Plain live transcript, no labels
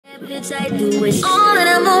Bitch, I do it. All that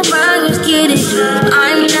I'm around, you scared to do.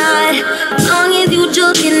 I'm not. As long as you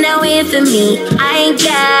joking, now in for me. I ain't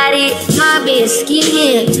got it. My best, get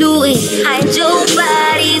in, do it. Hide your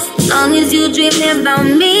bodies. As long as you dreaming about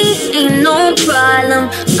me, ain't no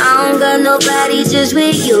problem. I don't got nobody just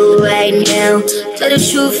with you right now. Tell the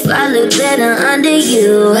truth, I look better under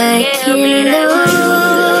you. I can't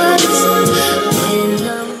lose.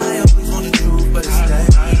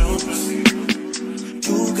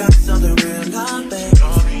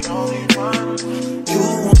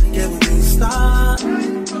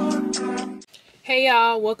 Hey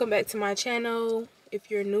y'all, welcome back to my channel.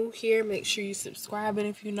 If you're new here, make sure you subscribe, and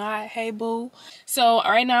if you're not, hey boo. So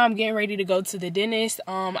right now I'm getting ready to go to the dentist.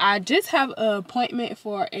 I just have an appointment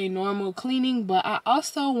for a normal cleaning, but I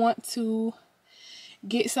also want to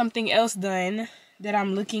get something else done that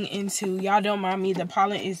I'm looking into. Y'all don't mind me, the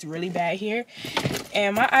pollen is really bad here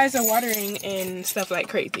and my eyes are watering and stuff like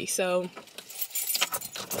crazy. So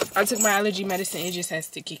I took my allergy medicine, it just has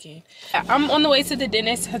to kick in. I'm on the way to the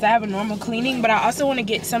dentist because I have a normal cleaning, but I also want to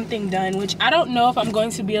get something done, which I don't know if I'm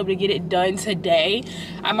going to be able to get it done today.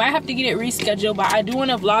 I might have to get it rescheduled, but I do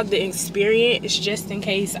want to vlog the experience just in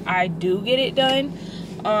case I do get it done.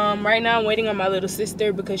 Right now I'm waiting on my little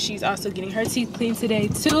sister because she's also getting her teeth cleaned today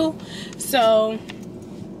too. So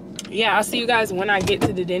yeah, I'll see you guys when I get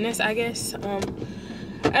to the dentist, I guess.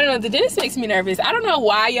 I don't know, the dentist makes me nervous. I don't know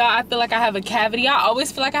why, y'all. I feel like I have a cavity. I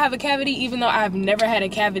always feel like I have a cavity, even though I've never had a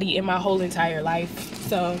cavity in my whole entire life.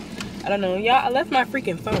 So, I don't know. Y'all, I left my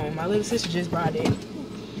freaking phone. My little sister just brought it.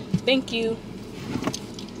 Thank you.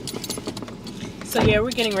 So, yeah,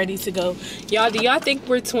 we're getting ready to go. Y'all, do y'all think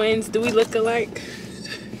we're twins? Do we look alike?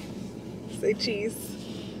 Say cheese.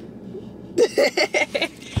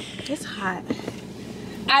 It's hot.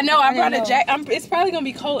 I know, I brought a jacket. It's probably gonna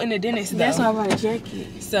be cold in the dentist though. That's why I brought a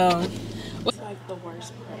jacket. So, it's like the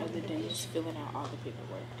worst part of the dentist, filling out all the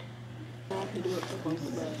paperwork. I have to do it for both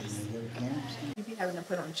of us. You be having to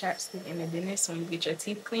put on chapstick in the dentist when you get your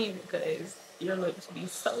teeth cleaned because your lips be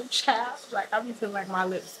so chapped. Like, I be feeling like my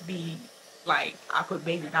lips be like I put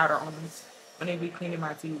baby powder on them when they be cleaning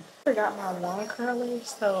my teeth. I forgot my wand curler,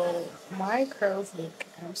 so my curls look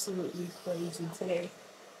absolutely crazy today.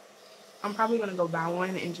 I'm probably gonna go buy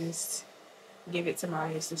one and just give it to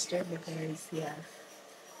my sister because, yeah.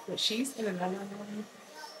 But she's in another one.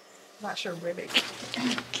 Not sure where they go.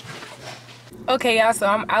 Okay, y'all, so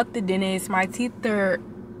I'm out the dentist. My teeth are,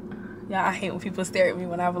 yeah, I hate when people stare at me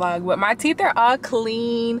when I vlog, but my teeth are all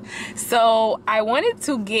clean. So I wanted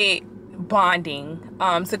to get bonding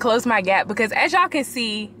to close my gap because, as y'all can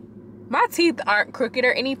see, my teeth aren't crooked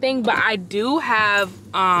or anything, but I do have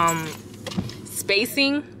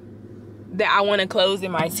spacing that I want to close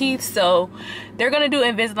in my teeth. So they're gonna do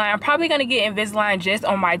Invisalign. I'm probably gonna get Invisalign just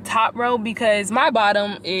on my top row because my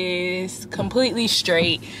bottom is completely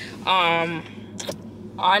straight.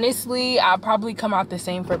 Honestly, I'll probably come out the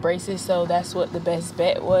same for braces, so that's what the best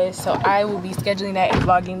bet was. So I will be scheduling that and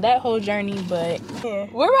vlogging that whole journey. But yeah,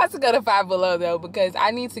 we're about to go to Five Below though because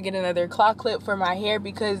I need to get another claw clip for my hair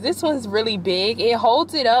because this one's really big. It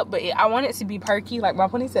holds it up, but I want it to be perky. Like, my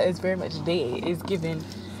ponytail is very much dead. It's given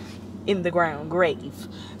in the ground grave.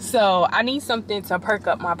 So I need something to perk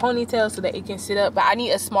up my ponytail so that it can sit up, but I need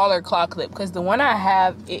a smaller claw clip because the one I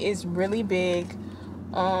have, it is really big.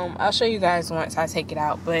 I'll show you guys once I take it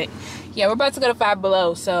out. But yeah, we're about to go to Five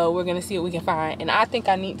Below, so we're gonna see what we can find. And I think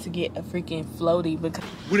I need to get a freaking floaty because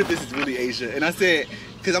what if this is really Asia? And I said,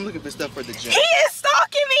 because I'm looking for stuff for the gym. He is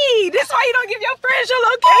stalking me. This is why you don't give your friends your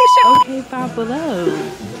location. Okay, Five Below.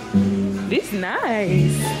 This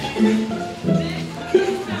nice.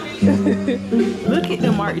 Look at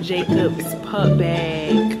the Marc Jacobs pup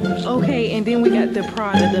bag. Okay, and then we got the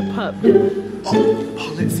Prada, the pup. Oh,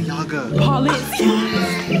 Balenciaga.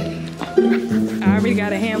 I already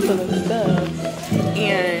got a handful of stuff.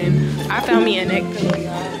 And I found me a neck pillow,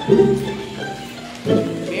 y'all.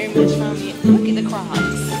 Very much found me. Look at the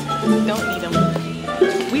Crocs. Don't need them.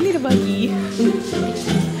 We need a buggy.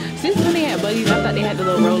 Since when they had buggies, I thought they had the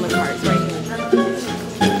little rolling carts right here.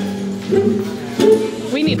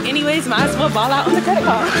 We need, anyways, might as well ball out on the credit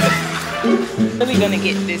card. Really gonna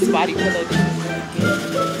get this body pillow.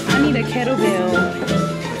 I need a kettlebell.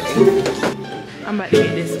 I'm about to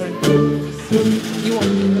get this one. You want?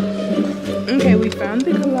 Okay, we found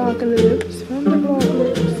the claw clips.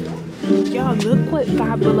 Y'all, look what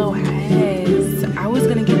Five Below has. I was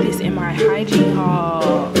gonna get this in my hygiene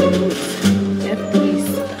haul.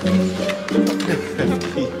 F-piece.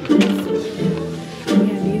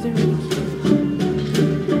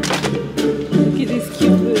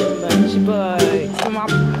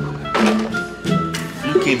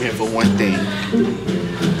 You came here for one thing.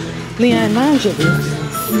 Leon, mind your business.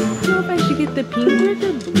 I don't know if I should get the pink or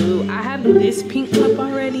the blue. I have this pink cup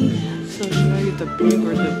already, so should I get the pink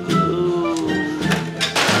or the blue?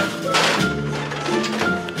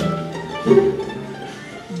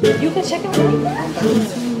 You can check it right now.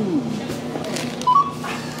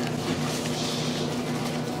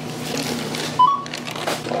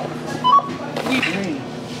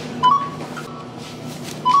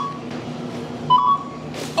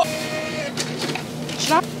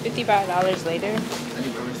 $55 later.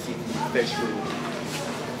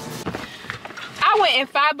 I went in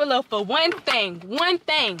Five Below for one thing,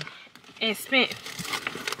 and spent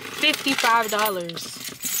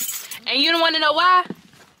 $55. And you don't want to know why?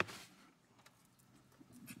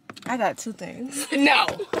 I got two things. No.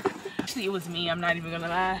 Actually, it was me. I'm not even gonna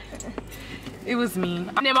lie. It was me.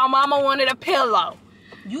 And then my mama wanted a pillow.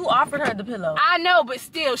 You offered her the pillow. I know, but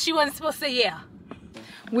still, she wasn't supposed to say yeah.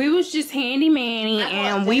 We was just handy-manny,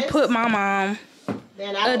 and we put my mom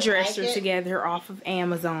a dresser together off of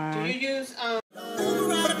Amazon. Do you use I'm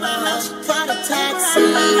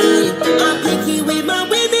picky with my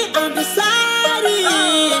women, I'm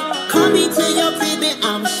deciding. Call me to your crib,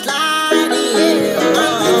 I'm sliding.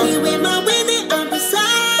 I'm picky with my women, I'm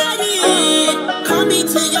deciding. Call me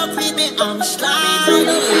to your crib, I'm sliding.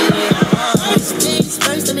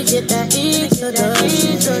 First, let me get that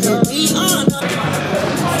introduction. We all know.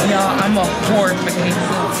 Y'all, I'm a whore for queso.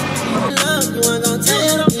 Love, you ain't gonna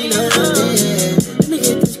tell me nothing. Let me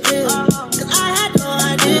get this pill, 'cause I had no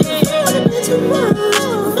idea. I've been too much,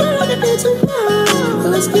 I've been too much.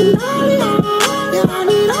 Let's get naughty, yeah, I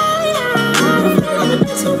need all y'all. I've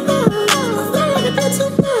been too much, I've been too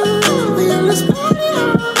much. Yeah, let's party,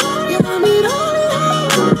 yeah, I need all y'all.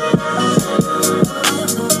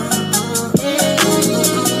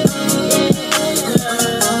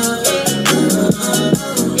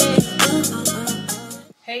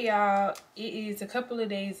 Hey y'all, it is a couple of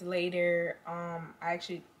days later. I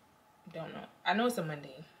actually don't know. I know it's a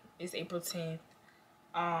Monday. It's April 10th.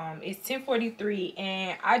 It's 10:43,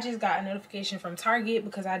 and I just got a notification from Target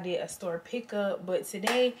because I did a store pickup. But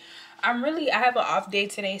today, I have an off day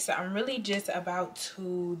today, so I'm really just about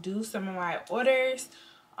to do some of my orders.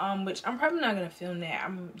 Which I'm probably not gonna film that.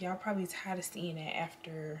 Y'all probably tired of seeing that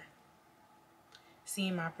after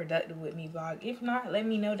seeing my productive with me vlog. If not, let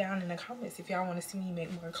me know down in the comments if y'all want to see me make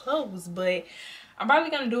more clothes. But I'm probably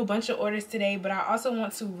gonna do a bunch of orders today, but I also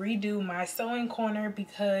want to redo my sewing corner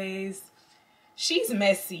because she's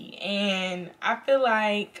messy and I feel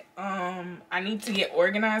like I need to get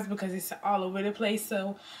organized because it's all over the place.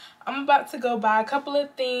 So I'm about to go buy a couple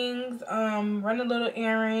of things, run a little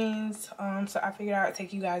errands. So I figured I'd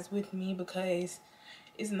take you guys with me because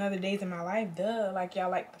it's another days in my life, duh. Like,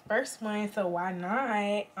 y'all like the first one, so why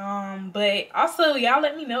not? But also, y'all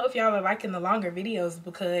let me know if y'all are liking the longer videos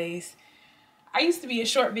because I used to be a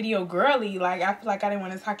short video girly. Like, I feel like I didn't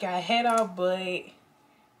want to talk y'all head off, but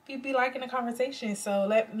you'd be liking the conversation. So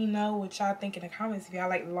let me know what y'all think in the comments if y'all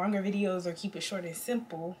like the longer videos or keep it short and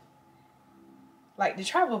simple, like the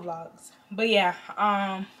travel vlogs. But yeah,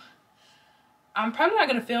 I'm probably not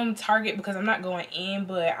gonna film Target because I'm not going in,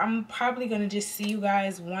 but I'm probably gonna just see you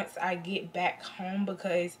guys once I get back home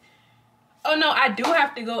because, oh no, I do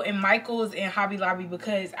have to go in Michael's and Hobby Lobby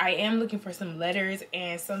because I am looking for some letters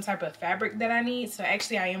and some type of fabric that I need. So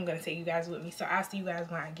actually I am gonna take you guys with me, so I'll see you guys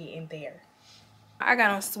when I get in there. I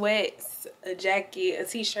got on sweats, a jacket, a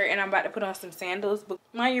t-shirt, and I'm about to put on some sandals. But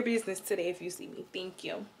mind your business today if you see me. Thank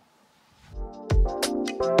you.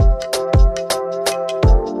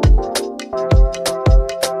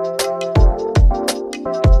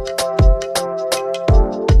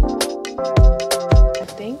 I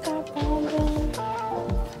think I found them.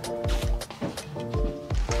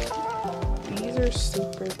 These are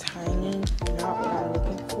super tiny, not what I'm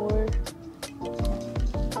looking for.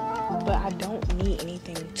 But I don't need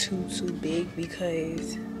anything too big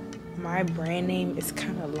because my brand name is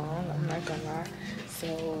kind of long, I'm not gonna lie.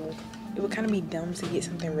 So it would kind of be dumb to get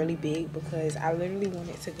something really big because I literally want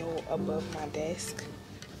it to go above my desk.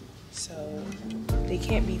 So they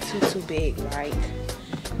can't be too big. Like,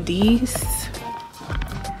 these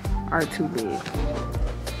are too big,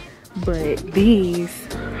 but these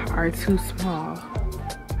are too small.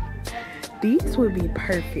 These would be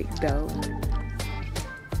perfect though.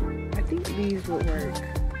 I think these would work.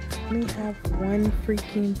 Let me have one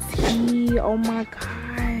freaking T. Oh my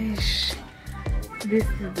gosh, this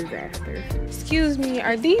is a disaster. Excuse me,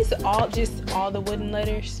 are these all the wooden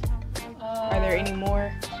letters? Are there any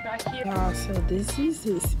more? Y'all, so this is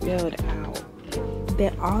it spelled out.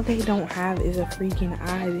 That all they don't have is a freaking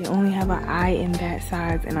I. They only have an I in that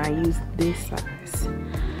size, and I use this size.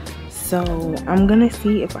 So I'm gonna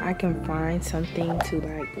see if I can find something to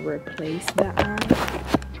like replace the eye.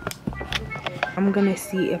 I'm gonna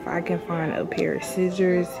see if I can find a pair of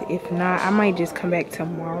scissors. If not, I might just come back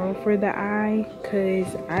tomorrow for the eye,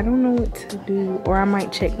 because I don't know what to do. Or I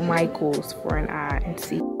might check Michael's for an eye and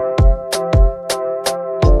see.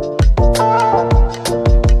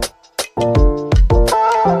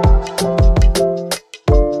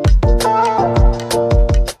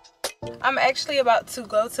 I'm actually about to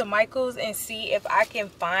go to Michael's and see if I can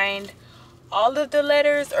find all of the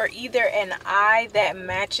letters or either an eye that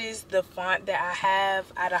matches the font that I have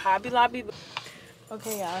at a Hobby Lobby.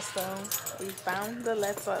 Okay, y'all, so we found the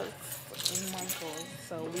letters in Michael's,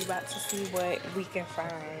 so we about to see what we can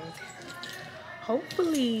find.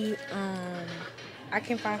 Hopefully I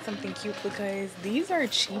can find something cute, because these are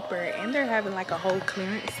cheaper and they're having like a whole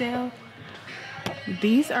clearance sale.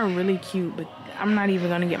 These are really cute, but I'm not even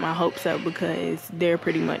gonna get my hopes up because they're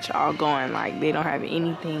pretty much all gone. Like, they don't have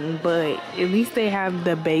anything, but at least they have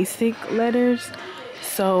the basic letters.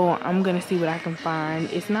 So I'm gonna see what I can find.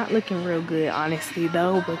 It's not looking real good, honestly,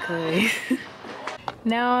 though, because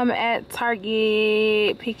now I'm at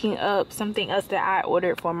Target picking up something else that I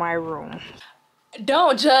ordered for my room.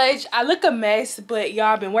 Don't judge. I look a mess, but y'all,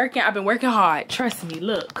 I've been working hard. Trust me.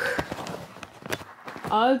 Look,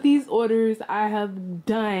 all of these orders I have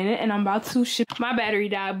done, and I'm about to ship. My battery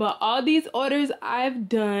died, but all these orders I've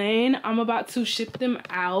done, I'm about to ship them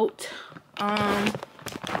out.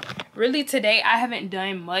 Really today I haven't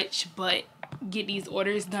done much but get these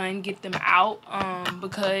orders done, get them out,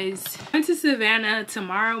 because I went to Savannah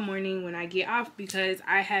tomorrow morning when I get off because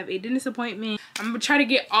I have a dentist appointment. I'm gonna try to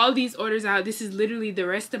get all these orders out. This is literally the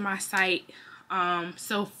rest of my site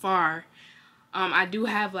so far. I do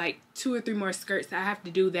have like 2 or 3 more skirts that I have to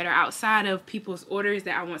do that are outside of people's orders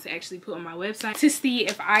that I want to actually put on my website to see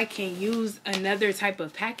if I can use another type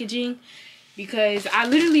of packaging, because I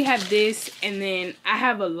literally have this and then I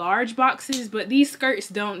have a large boxes, but these skirts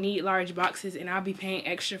don't need large boxes and I'll be paying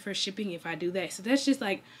extra for shipping if I do that. So that's just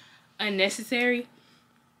like unnecessary.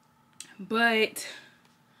 But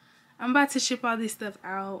I'm about to ship all this stuff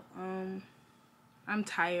out. I'm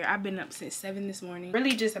tired. I've been up since 7 this morning.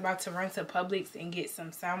 Really just about to run to Publix and get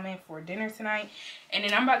some salmon for dinner tonight. And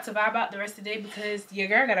then I'm about to vibe out the rest of the day because your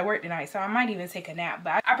girl got to work tonight. So I might even take a nap.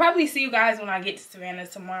 But I'll probably see you guys when I get to Savannah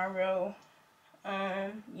tomorrow.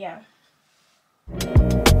 Yeah.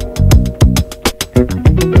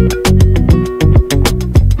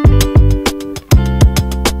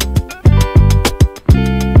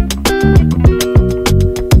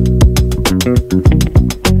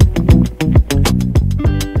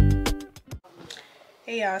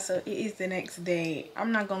 Hey y'all, so it is the next day.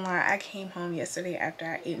 I'm not gonna lie, I came home yesterday after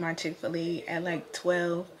I ate my Chick-fil-A at like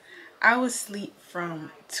 12. I was asleep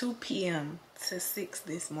from 2 p.m. to 6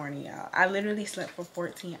 this morning, y'all. I literally slept for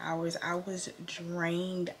 14 hours. I was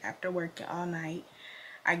drained after working all night.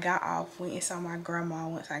 I got off, went and saw my grandma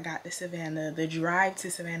once I got to Savannah. The drive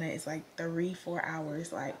to Savannah is like 3-4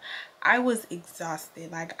 hours. Like, I was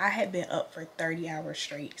exhausted. Like, I had been up for 30 hours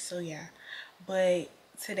straight. So yeah, but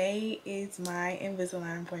today is my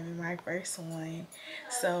Invisalign appointment, my first one.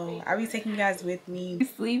 So I'll be taking you guys with me.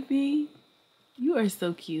 Sleepy, you are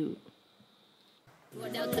so cute.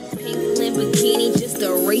 Out the pink Lamborghini, just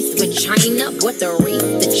a race with China. What the race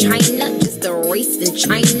to China? Just a race in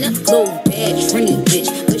China. Little bad Trini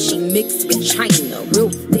bitch, but she mixed with China. Real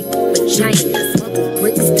thick vagina, smuggle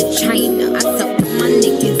bricks to China. I tell all my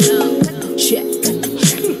niggas, cut the check,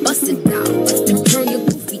 bust it down, bust it, turn your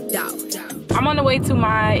goofy down. I'm on the way to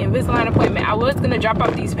my Invisalign appointment. I was gonna drop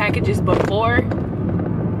off these packages before.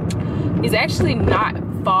 It's actually not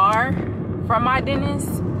far from my dentist.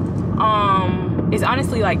 It's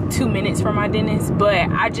honestly like 2 minutes from my dentist, but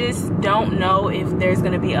I just don't know if there's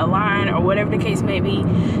gonna be a line or whatever the case may be.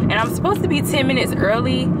 And I'm supposed to be 10 minutes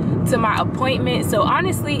early to my appointment, so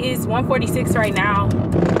honestly it's 1:46 right now.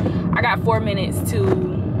 I got 4 minutes to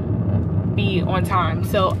be on time,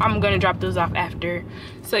 so I'm gonna drop those off after.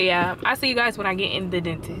 So yeah, I'll see you guys when I get in the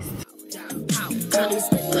dentist.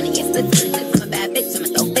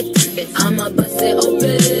 I'ma bust it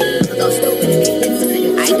open, go stupid,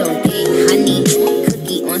 I don't think honey,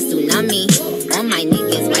 cookie on tsunami. All my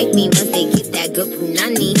niggas wipe me once they get that good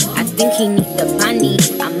punani. I think he need the bunny,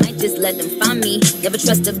 I might just let him find me. Never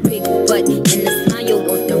trust a big butt, in the smile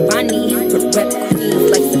goes the Ronnie. Rep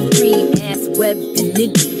queens like Supreme, ass web and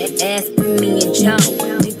nigga, ass bring me a job.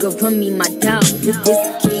 Nigga run me my dog, this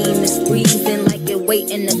game is freezing like it wait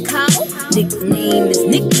in the cow. Nickname is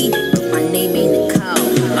Nikki, but my name ain't a cow.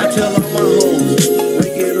 I tell all my hoes,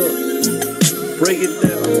 break it up, break it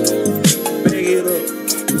down, bag it up,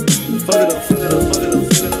 fuck it up, fuck it up, fuck it up,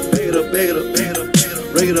 fuck it up, bag it up,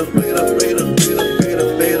 up, break it up, break it up, break it up, break it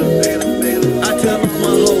up, break it up, break it up, break it up. I tell all my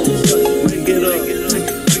hoes, break it up,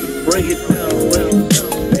 break it down,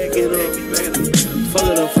 back it up, fuck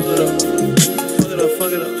it up, fuck it up, fuck it up,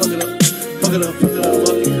 fuck it up, fuck it up, fuck it up, fuck it up,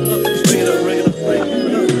 fuck it up, break it up, break it up, break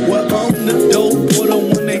it up. Well, on the dope, boy, the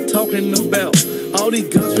one they talking about. All these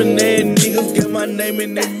guns from there niggas got my name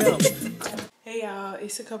in their mouth. Hey y'all,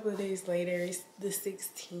 it's a couple of days later. It's the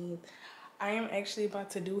 16th. I am actually about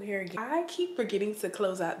to do hair again. I keep forgetting to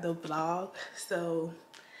close out the vlog, so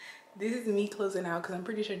this is me closing out because I'm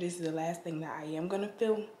pretty sure this is the last thing that I am gonna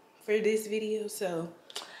film for this video. So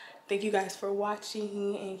thank you guys for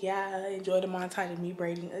watching, and yeah, enjoy the montage of me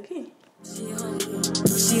braiding again.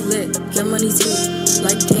 She lit, got money too.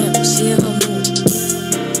 Like damn, she in her mood.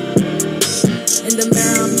 In the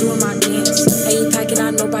mirror, I'm doing my dance. Ain't packing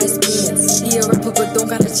out nobody's pants. He a rapper, but don't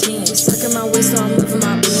got a chance. Sucking my waist, so I'm living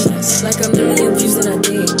my bands. Like a million views in a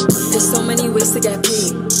day. There's so many ways to get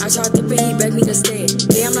paid. I tried dipping, he begged me to stay.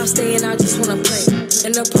 Hey, I'm not staying, I just wanna play.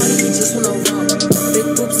 In the party, he just wanna run. Big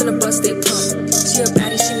boobs in the bus, they plump. She a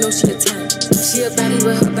baddie, she knows she a 10. She a baddie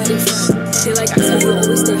with her baddie friend. They like, I tell you,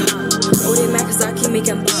 always stay hot. Oh, they mad cause I keep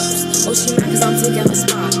making bops. Oh, she mad cause I'm taking her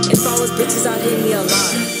spot. If I was bitches, I'd hate me a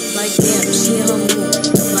lot. Like damn, she in her mood.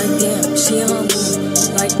 Like damn, she in her mood.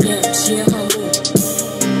 Like damn, she in her mood.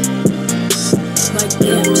 Like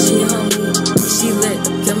damn, she in her mood. She lit,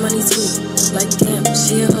 get money too. Like damn,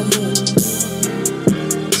 she in her mood.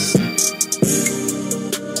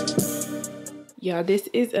 Y'all, this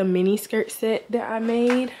is a mini skirt set that I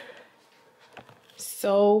made.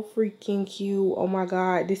 So freaking cute. Oh my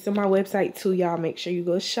god, this is on my website too, y'all. Make sure you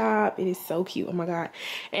go shop. It is so cute. Oh my god.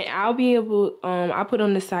 And I'll be able I put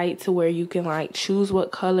on the site to where you can like choose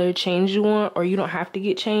what color chains you want, or you don't have to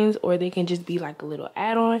get chains, or they can just be like a little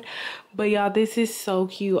add-on. But y'all, this is so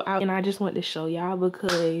cute. And I just want to show y'all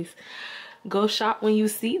because go shop when you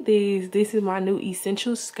see this. This is my new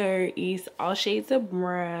essential skirt. It's all shades of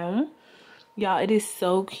brown. Y'all, it is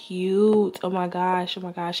so cute. Oh my gosh, oh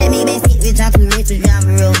my gosh. Let me be sick, bitch, I'm too rich to drive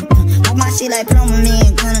a road. Walk my shit like plumber,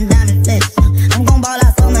 man, gonna diamond flex.